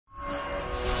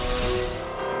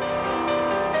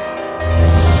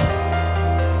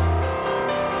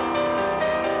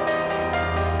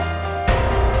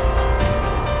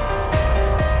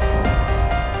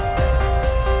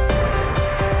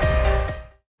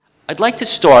I'd like to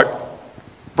start,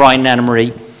 Brian and Anna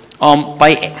Marie,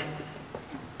 by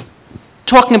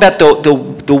talking about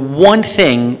the one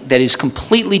thing that is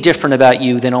completely different about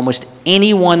you than almost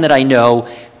anyone that I know,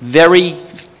 whether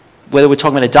we're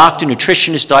talking about a doctor,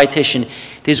 nutritionist, dietitian,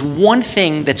 there's one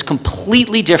thing that's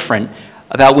completely different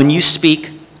about when you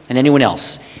speak and anyone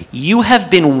else. You have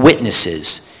been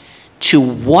witnesses to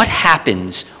what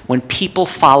happens when people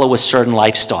follow a certain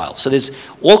lifestyle. So there's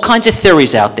all kinds of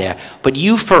theories out there, but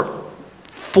you for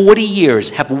 40 years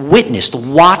have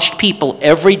watched people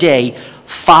every day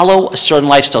follow a certain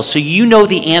lifestyle. So you know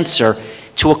the answer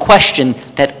to a question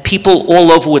that people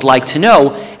all over would like to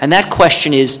know, and that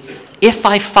question is, if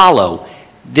I follow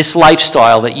this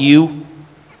lifestyle that you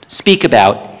speak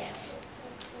about,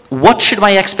 what should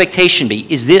my expectation be?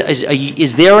 Is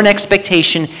there an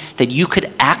expectation that you could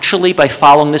actually, by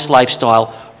following this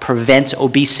lifestyle, prevent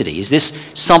obesity? Is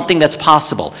this something that's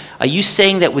possible? Are you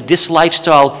saying that with this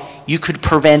lifestyle, you could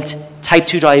prevent type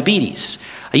 2 diabetes?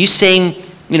 Are you saying,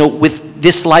 with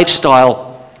this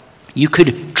lifestyle, you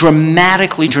could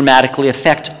dramatically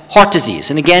affect heart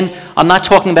disease? And again, I'm not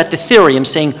talking about the theory, I'm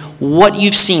saying what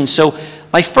you've seen. So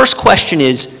my first question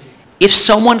is, if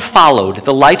someone followed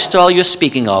the lifestyle you're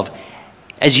speaking of,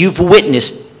 as you've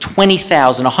witnessed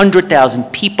 20,000, 100,000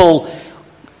 people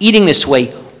eating this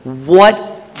way,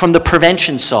 what, from the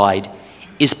prevention side,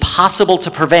 is possible to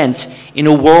prevent in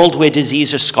a world where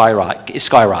disease is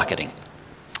skyrocketing?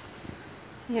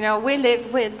 We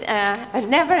live with a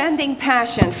never-ending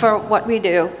passion for what we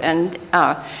do. And,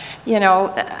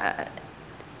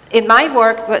 in my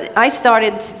work, I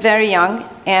started very young,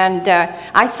 and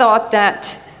I thought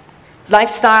that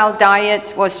lifestyle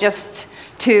diet was just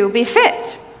to be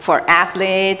fit for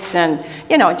athletes and,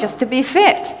 just to be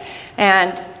fit.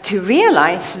 And to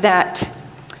realize that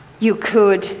you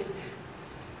could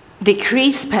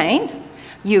decrease pain,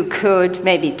 you could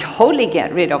maybe totally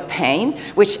get rid of pain,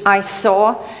 which I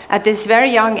saw at this very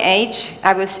young age.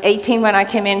 I was 18 when I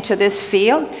came into this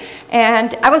field,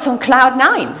 and I was on cloud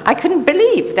 9. I couldn't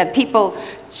believe that people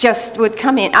just would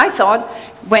come in. I thought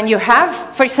when you have,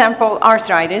 for example,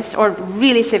 arthritis or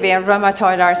really severe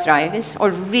rheumatoid arthritis or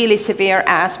really severe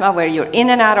asthma where you're in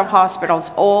and out of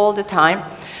hospitals all the time,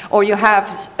 or you have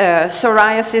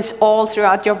psoriasis all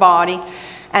throughout your body,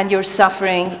 and you're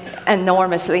suffering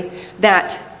enormously,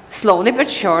 that slowly but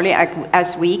surely,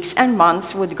 as weeks and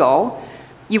months would go,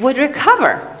 you would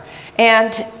recover.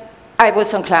 And I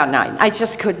was on cloud 9. I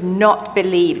just could not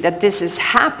believe that this is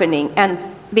happening. And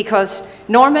because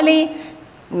normally,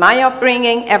 my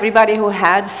upbringing, everybody who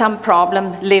had some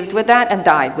problem lived with that and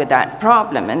died with that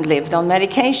problem and lived on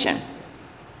medication.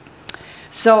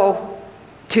 So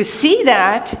to see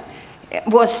that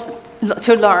was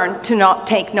to learn to not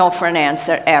take no for an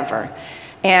answer ever.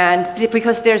 And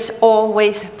because there's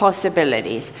always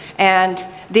possibilities. And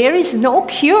there is no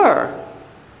cure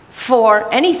for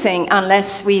anything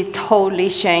unless we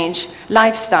totally change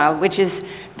lifestyle, which is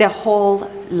the whole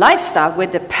lifestyle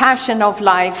with the passion of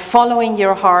life, following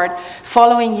your heart,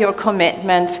 following your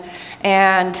commitment.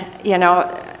 And,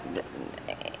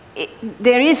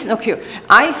 there is no cure.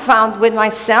 I found with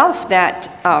myself that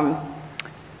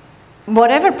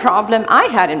whatever problem I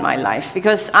had in my life,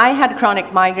 because I had chronic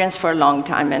migraines for a long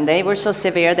time, and they were so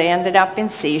severe they ended up in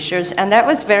seizures, and that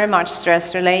was very much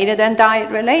stress-related and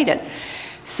diet-related.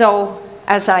 So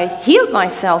as I healed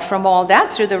myself from all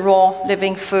that through the raw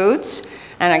living foods,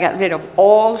 and I got rid of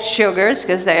all sugars,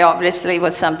 because they obviously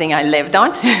was something I lived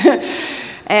on,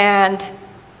 and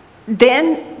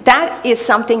then that is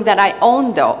something that I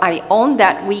own, though. I own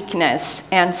that weakness,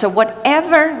 and so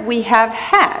whatever we have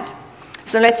had,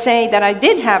 so let's say that I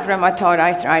did have rheumatoid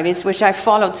arthritis, which I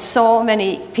followed so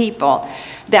many people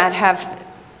that have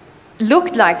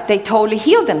looked like they totally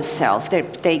healed themselves.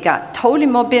 They got totally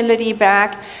mobility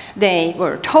back. They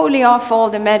were totally off all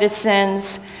the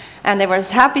medicines, and they were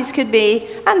as happy as could be.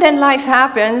 And then life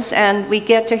happens, and we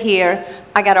get to hear,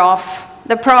 I got off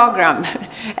the program.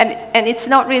 and it's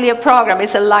not really a program,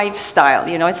 it's a lifestyle.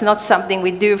 It's not something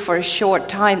we do for a short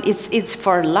time. It's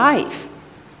for life.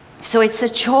 So it's a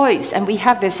choice, and we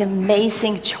have this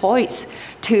amazing choice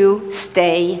to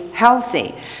stay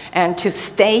healthy and to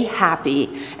stay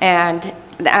happy. And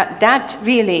that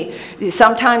really,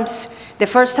 sometimes the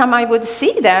first time I would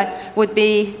see that would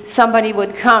be somebody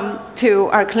would come to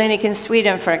our clinic in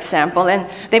Sweden, for example, and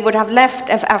they would have left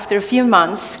after a few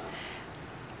months,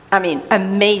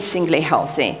 amazingly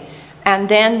healthy. And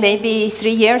then maybe 3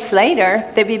 years later,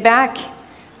 they'd be back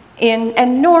in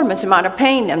enormous amount of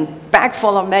pain and bag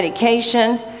full of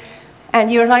medication,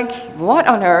 and you're like, what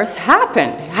on earth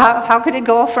happened? How could it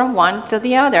go from one to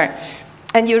the other?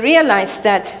 And you realize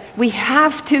that we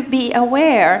have to be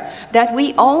aware that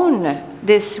we own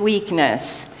this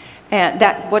weakness,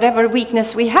 that whatever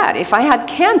weakness we had. If I had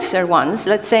cancer once,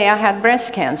 let's say I had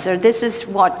breast cancer, this is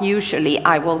what usually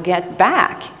I will get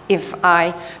back if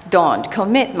I don't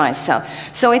commit myself.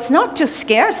 So it's not to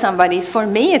scare somebody. For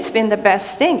me, it's been the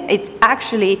best thing. It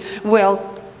actually will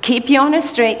keep you on a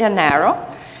straight and narrow,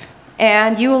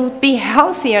 and you'll be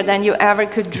healthier than you ever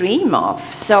could dream of.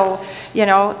 So, you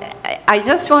know, I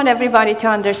just want everybody to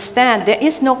understand there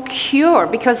is no cure,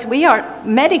 because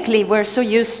medically we're so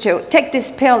used to, take this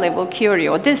pill, it will cure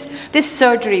you, or this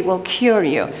surgery will cure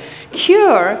you.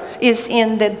 Cure is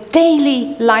in the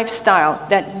daily lifestyle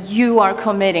that you are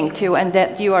committing to and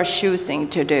that you are choosing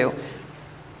to do.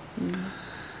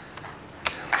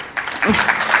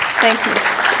 Thank you.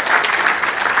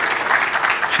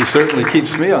 She certainly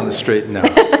keeps me on the straight and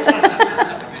narrow.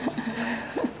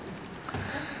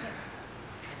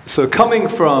 So coming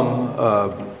from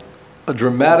a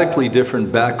dramatically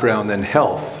different background than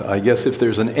health, I guess if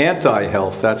there's an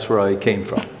anti-health, that's where I came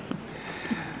from.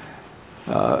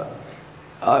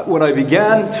 When I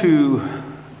began to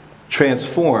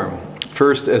transform,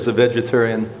 first as a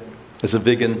vegetarian, as a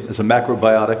vegan, as a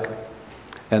macrobiotic,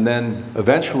 and then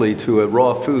eventually to a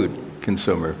raw food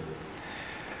consumer,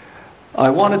 I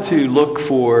wanted to look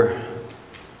for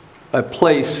a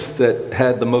place that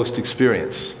had the most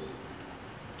experience.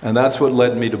 And that's what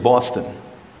led me to Boston,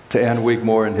 to Ann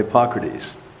Wigmore and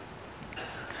Hippocrates.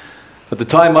 At the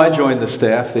time I joined the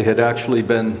staff, they had actually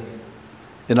been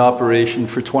in operation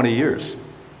for 20 years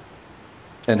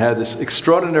and had this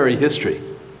extraordinary history.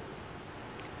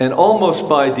 And almost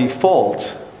by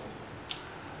default,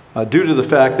 due to the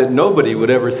fact that nobody would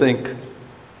ever think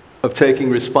of taking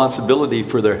responsibility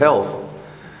for their health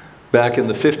back in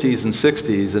the 50s and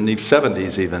 60s and the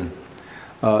 70s even,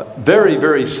 very,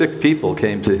 very sick people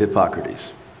came to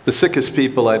Hippocrates. The sickest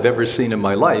people I've ever seen in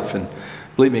my life. And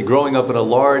believe me, growing up in a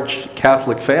large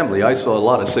Catholic family, I saw a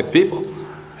lot of sick people,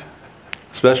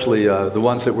 especially the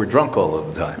ones that were drunk all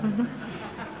of the time. Mm-hmm.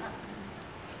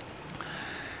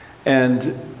 And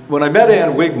when I met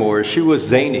Ann Wigmore, she was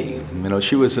zany. You know,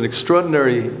 she was an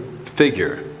extraordinary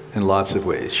figure in lots of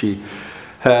ways. She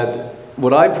had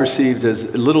what I perceived as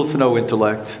little to no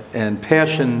intellect and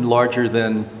passion larger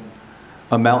than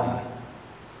a mountain.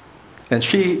 And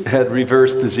she had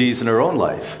reversed disease in her own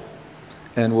life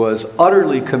and was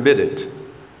utterly committed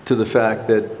to the fact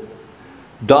that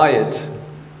diet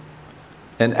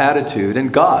and attitude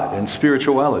and God and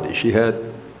spirituality, she had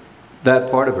that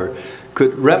part of her,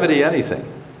 could remedy anything.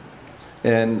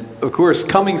 And of course,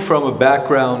 coming from a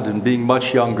background and being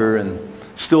much younger and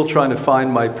still trying to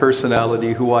find my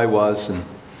personality, who I was, and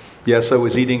yes, I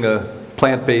was eating a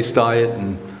plant-based diet,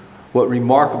 and what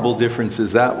remarkable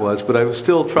differences that was, but I was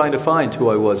still trying to find who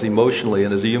I was emotionally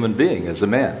and as a human being, as a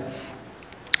man.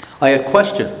 I had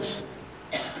questions,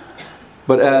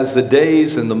 but as the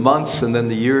days and the months and then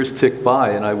the years ticked by,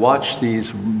 and I watched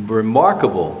these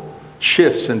remarkable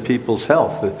shifts in people's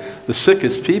health, the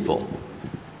sickest people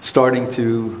starting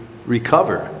to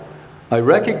recover, I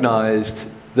recognized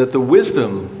that the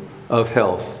wisdom of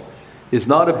health is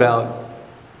not about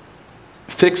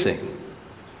fixing,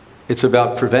 it's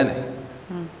about preventing.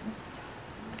 Mm-hmm.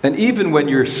 And even when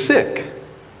you're sick,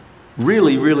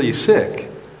 really, really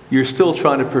sick, you're still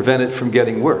trying to prevent it from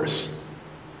getting worse.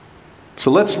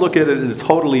 So let's look at it in a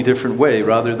totally different way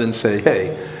rather than say,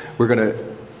 hey, we're going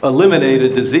to eliminate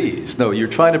a disease. No, you're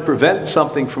trying to prevent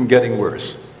something from getting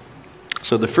worse.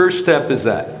 So the first step is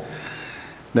that.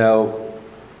 Now,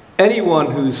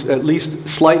 anyone who's at least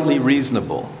slightly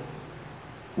reasonable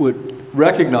would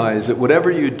recognize that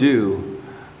whatever you do,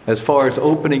 as far as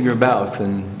opening your mouth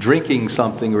and drinking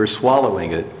something or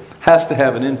swallowing it, has to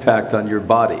have an impact on your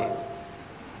body.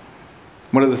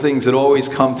 One of the things that always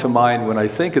come to mind when I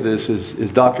think of this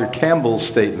is Dr. Campbell's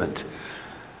statement.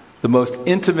 The most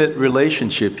intimate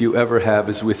relationship you ever have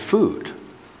is with food.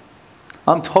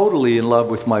 I'm totally in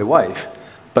love with my wife,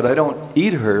 but I don't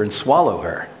eat her and swallow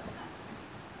her.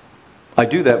 I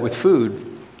do that with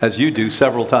food, as you do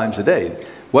several times a day.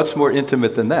 What's more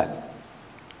intimate than that?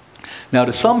 Now,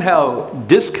 to somehow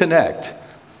disconnect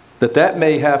that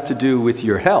may have to do with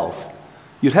your health,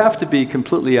 you'd have to be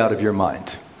completely out of your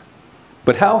mind.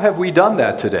 But how have we done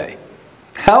that today?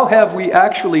 How have we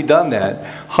actually done that?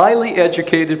 Highly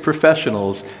educated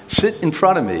professionals sit in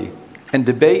front of me and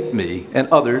debate me and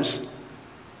others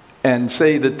and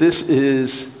say that this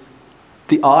is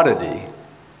the oddity.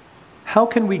 How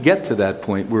can we get to that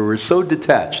point where we're so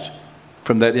detached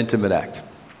from that intimate act?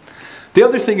 The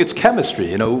other thing, it's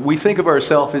chemistry. You know, we think of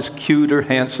ourselves as cute or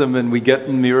handsome, and we get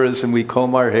in mirrors and we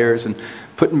comb our hairs and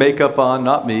putting makeup on,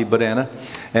 not me, but Anna,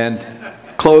 and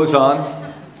clothes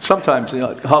on. Sometimes, you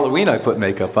know, Halloween I put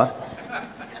makeup on.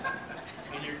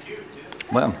 And you're cute, too.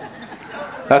 Well,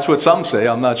 that's what some say,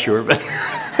 I'm not sure. But,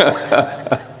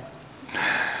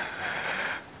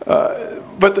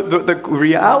 but the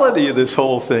reality of this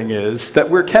whole thing is that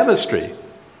we're chemistry,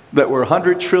 that we're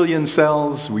 100 trillion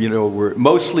cells, you know, we're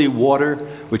mostly water,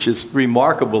 which is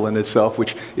remarkable in itself,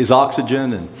 which is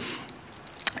oxygen.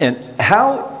 And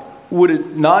how would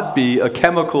it not be a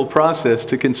chemical process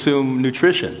to consume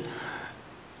nutrition?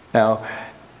 Now,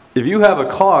 if you have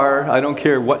a car, I don't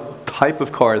care what type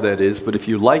of car that is, but if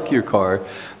you like your car,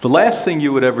 the last thing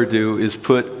you would ever do is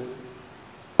put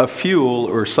a fuel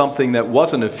or something that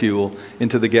wasn't a fuel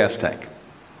into the gas tank.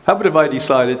 How about if I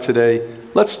decided today,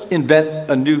 let's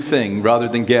invent a new thing rather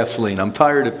than gasoline. I'm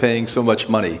tired of paying so much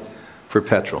money for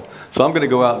petrol. So I'm going to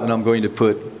go out and I'm going to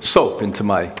put soap into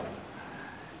my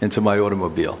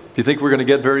automobile. Do you think we're going to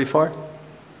get very far?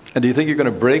 And do you think you're going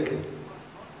to break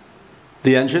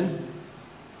the engine?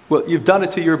 Well, you've done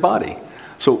it to your body.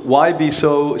 So why be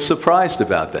so surprised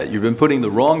about that? You've been putting the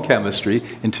wrong chemistry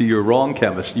into your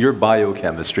your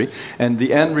biochemistry, and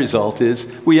the end result is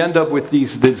we end up with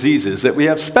these diseases that we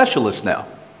have specialists now.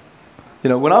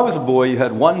 You know, when I was a boy, you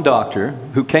had one doctor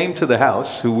who came to the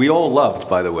house, who we all loved,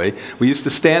 by the way. We used to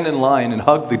stand in line and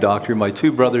hug the doctor, my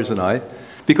two brothers and I,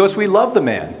 because we loved the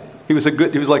man. He was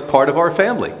like part of our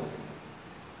family.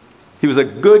 He was a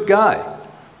good guy.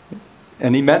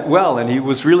 And he meant well, and he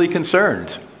was really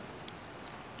concerned.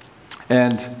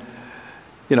 And,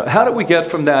 you know, how did we get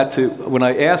from that to, when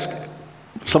I ask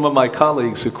some of my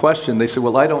colleagues a question, they say,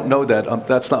 well, I don't know that.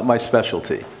 That's not my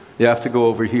specialty. You have to go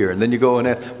over here. And then you go and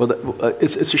ask, well,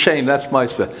 it's a shame, that's my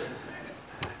specialty.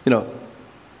 You know,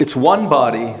 it's one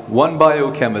body, one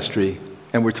biochemistry,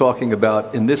 and we're talking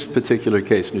about, in this particular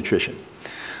case, nutrition.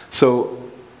 So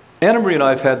Anna Marie and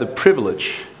I have had the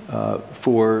privilege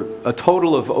for a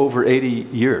total of over 80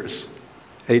 years,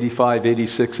 85,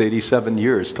 86, 87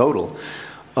 years total,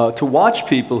 to watch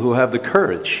people who have the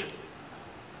courage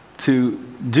to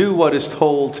do what is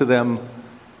told to them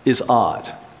is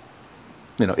odd.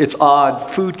 You know, it's odd,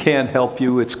 food can't help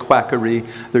you, it's quackery,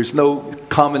 there's no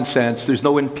common sense, there's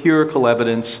no empirical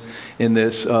evidence in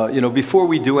this. You know, before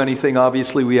we do anything,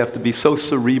 obviously, we have to be so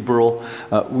cerebral,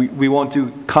 we won't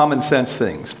do common sense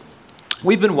things.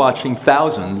 We've been watching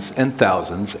thousands and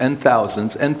thousands and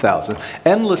thousands and thousands,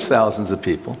 endless thousands of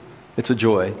people, it's a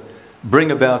joy,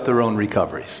 bring about their own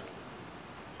recoveries.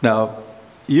 Now,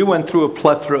 you went through a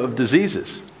plethora of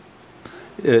diseases.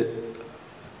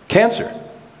 Cancer,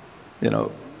 you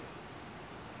know.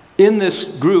 In this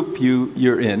group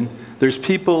you're in, there's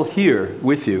people here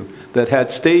with you that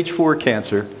had stage 4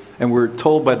 cancer and were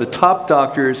told by the top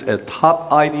doctors at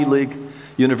top Ivy League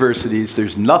universities,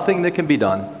 there's nothing that can be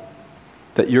done,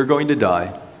 that you're going to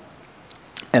die,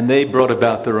 and they brought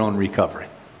about their own recovery.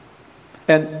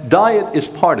 And diet is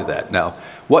part of that. Now,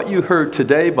 what you heard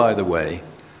today, by the way,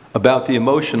 about the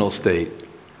emotional state,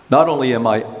 not only am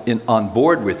I on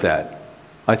board with that,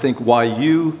 I think why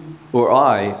you or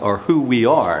I are who we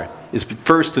are is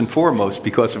first and foremost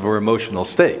because of our emotional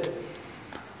state.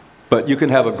 But you can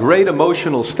have a great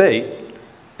emotional state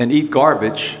and eat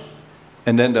garbage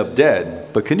and end up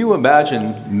dead. But can you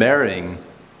imagine marrying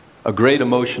a great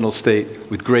emotional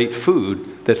state with great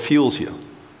food that fuels you?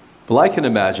 Well, I can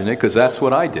imagine it because that's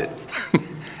what I did.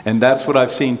 And that's what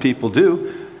I've seen people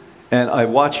do. And I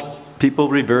watch people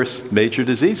reverse major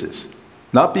diseases.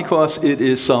 Not because it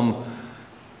is some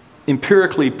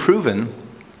empirically proven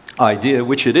idea,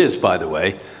 which it is, by the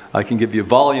way. I can give you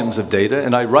volumes of data,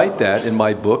 and I write that in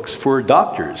my books for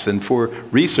doctors and for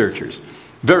researchers.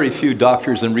 Very few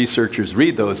doctors and researchers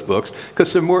read those books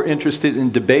because they're more interested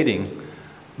in debating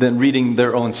than reading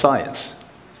their own science.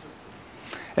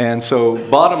 And so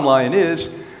bottom line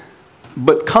is,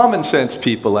 but common sense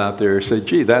people out there say,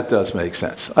 gee, that does make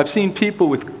sense. I've seen people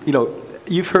with, you know,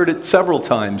 you've heard it several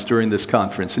times during this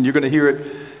conference, and you're going to hear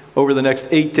it over the next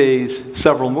 8 days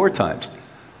several more times.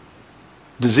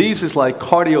 Diseases like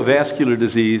cardiovascular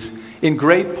disease, in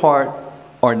great part,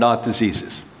 are not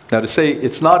diseases. Now, to say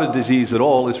it's not a disease at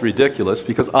all is ridiculous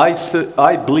because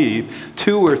I believe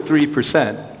 2 or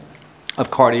 3%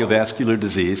 of cardiovascular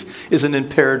disease is an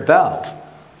impaired valve.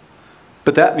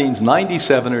 But that means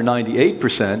 97 or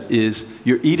 98% is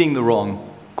you're eating the wrong,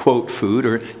 quote, food,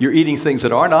 or you're eating things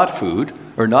that are not food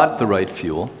or not the right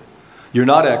fuel. You're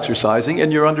not exercising,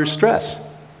 and you're under stress.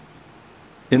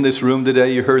 In this room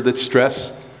today, you heard that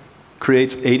stress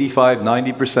creates 85,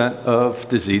 90% of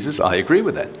diseases. I agree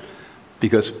with that.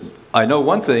 Because I know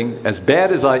one thing, as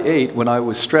bad as I ate when I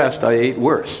was stressed, I ate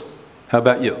worse. How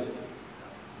about you?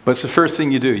 But it's the first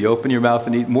thing you do. You open your mouth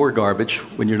and eat more garbage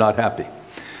when you're not happy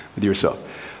with yourself.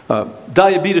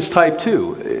 Diabetes type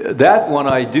 2, that one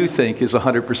I do think is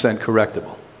 100%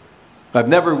 correctable. I've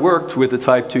never worked with a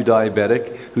type 2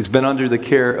 diabetic who's been under the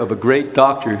care of a great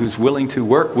doctor who's willing to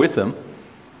work with them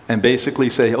and basically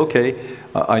say, okay,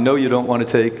 I know you don't want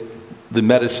to take the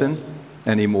medicine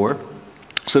anymore.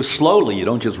 So slowly, you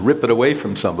don't just rip it away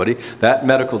from somebody. That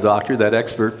medical doctor, that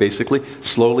expert, basically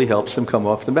slowly helps them come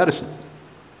off the medicine.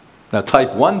 Now,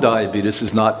 type 1 diabetes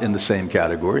is not in the same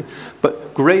category,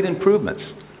 but great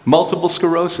improvements. Multiple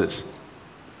sclerosis.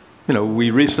 You know,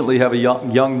 we recently have a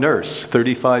young nurse,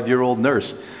 35-year-old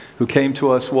nurse, who came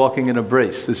to us walking in a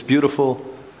brace. This beautiful,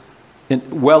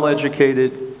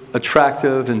 well-educated,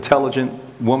 attractive, intelligent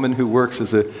woman who works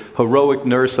as a heroic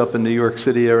nurse up in the New York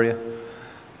City area.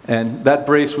 And that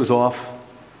brace was off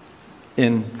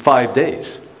in 5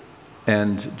 days.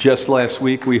 And just last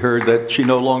week we heard that she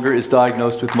no longer is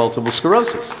diagnosed with multiple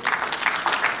sclerosis.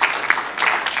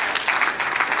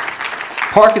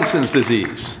 Parkinson's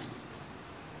disease,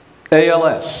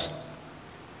 ALS,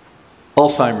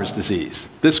 Alzheimer's disease.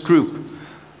 This group,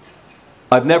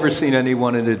 I've never seen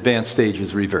anyone in advanced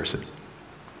stages reverse it.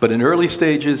 But in early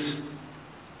stages,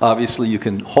 obviously you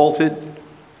can halt it,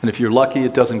 and if you're lucky,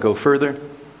 it doesn't go further.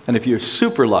 And if you're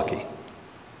super lucky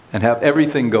and have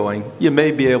everything going, you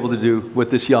may be able to do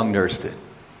what this young nurse did.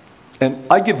 And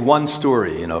I give one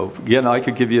story, you know. Again, I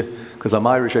could give you, because I'm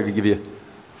Irish, I could give you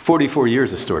 44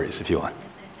 years of stories if you want.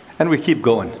 And we keep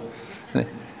going.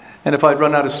 And if I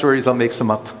run out of stories, I'll make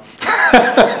some up.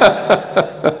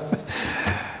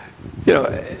 You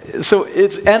know, so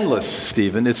it's endless,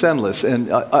 Stephen. It's endless.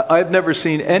 And I've never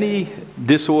seen any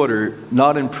disorder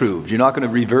not improved. You're not going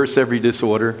to reverse every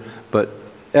disorder, but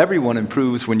everyone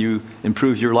improves when you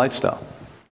improve your lifestyle.